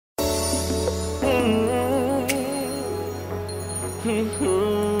Yeah, you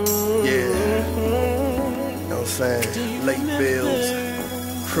know what I'm saying? Late bills,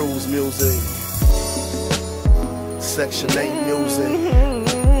 cruise music, Section 8 music,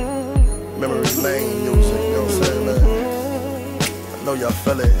 memory lane music, you know what I'm saying, man? I know y'all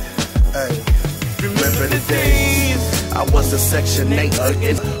feel it. Hey, remember the days I was a Section 8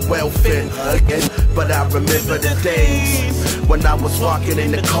 again, well-fed again, but I remember the days when I was walking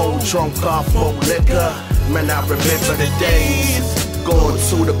in the cold trunk car full of liquor. Man, I remember the days going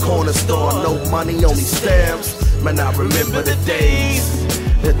to the corner store, no money, only stamps. Man, I remember the days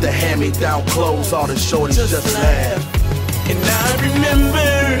that the hand-me-down clothes, all the shorties just laugh. And I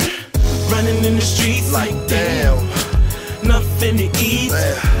remember running in the streets like damn, nothing to eat.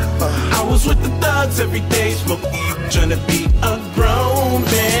 I was with the thugs every day, smoking, trying to be a grown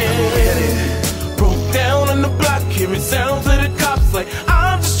man. Broke down on the block, hearing sounds of the cops like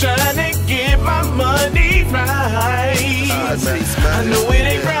I'm just trying to get my money right. I know it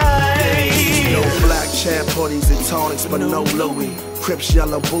ain't right. No black champ hoodies and tonics, but no Louis. Crips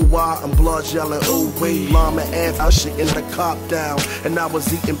yelling boo-wah and Bloods yelling ooh-wee. Mama and I shit in the cop down, and I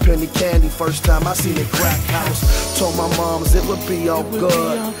was eating penny candy first time I seen a crack house. Told my moms it would be all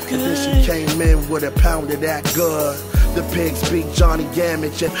good, and then she came in with a pound of that good. The pigs beat Johnny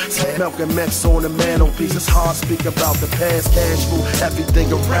Gamage and milk and mix on the mantelpiece. It's hard to speak about the past, cash flow, everything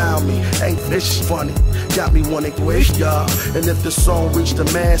around me. Ain't this funny? Got me wanting to wish y'all. And if the song reach the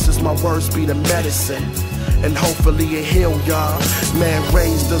masses, my words be the medicine, and hopefully it heal y'all. Man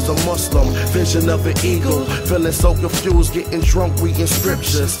raised as a Muslim, vision of an eagle, feeling so confused, getting drunk, reading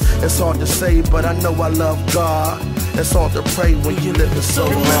scriptures. It's hard to say, but I know I love God. It's hard to pray when you live the soul.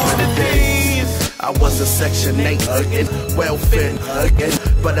 Remember the days I was a Section 8 again, well-fed again,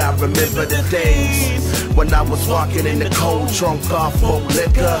 but I remember the days when I was walking in the cold trunk car full of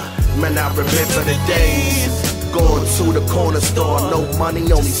liquor. Man, I remember the days going to the corner store, no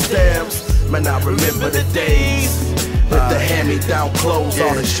money, only stamps. Man, I remember the days with the hand-me-down clothes,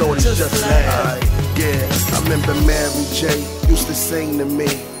 all the shorties just laugh. Yeah, I remember Mary J used to sing to me,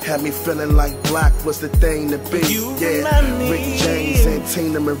 had me feeling like black was the thing to be. Yeah, Rick James and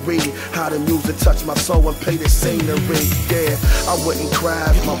Tina Marie, how the music touched my soul and paid the scenery. Yeah, I wouldn't cry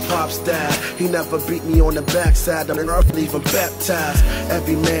if my pops died. He never beat me on the backside, I'm even baptized.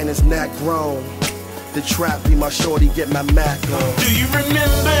 Every man is not grown. The trap be my shorty, get my Mac on. Do you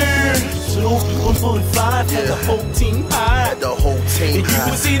remember? So 145 had the whole team high. Had the whole team and high.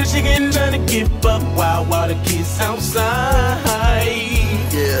 You would see the chicken trying to give up while the kids outside.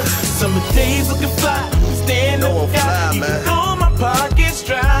 Yeah. Summer days looking fly, stand up, fly, man. Though my pockets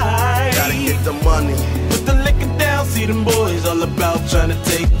dry. Gotta get the money. Put the liquor down, see them boys all about trying to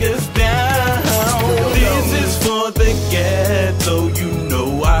take us down. This is for the ghetto, you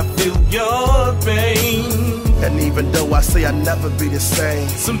know I feel your pain. And even though I say I'll never be the same,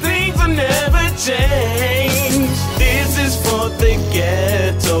 some things will never change. This is for the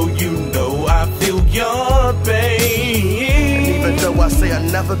ghetto, you know I feel your pain. And even though I say I'll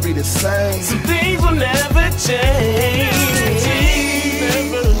never be the same, some things will never change.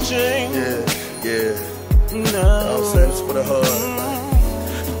 Never change. Yeah, yeah. No. I'm saying it's for the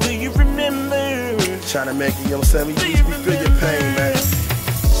hood. Do you remember? Trying to make it, you know what I'm saying? We feel your pain, man.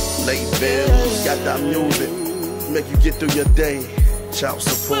 Late bills, got that music, make you get through your day. Child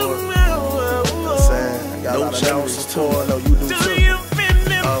support, you know what I'm saying? I got no child support, no, you do too. Do you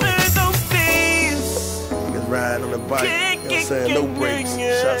remember those days? Niggas riding on the bike, you know what I'm saying? No brakes.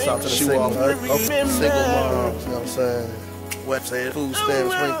 Shouts out to the single moms, you know what I'm saying? Website, food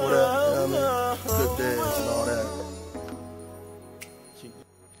stamps, drink, whatever, you know what I mean? Good days and all that.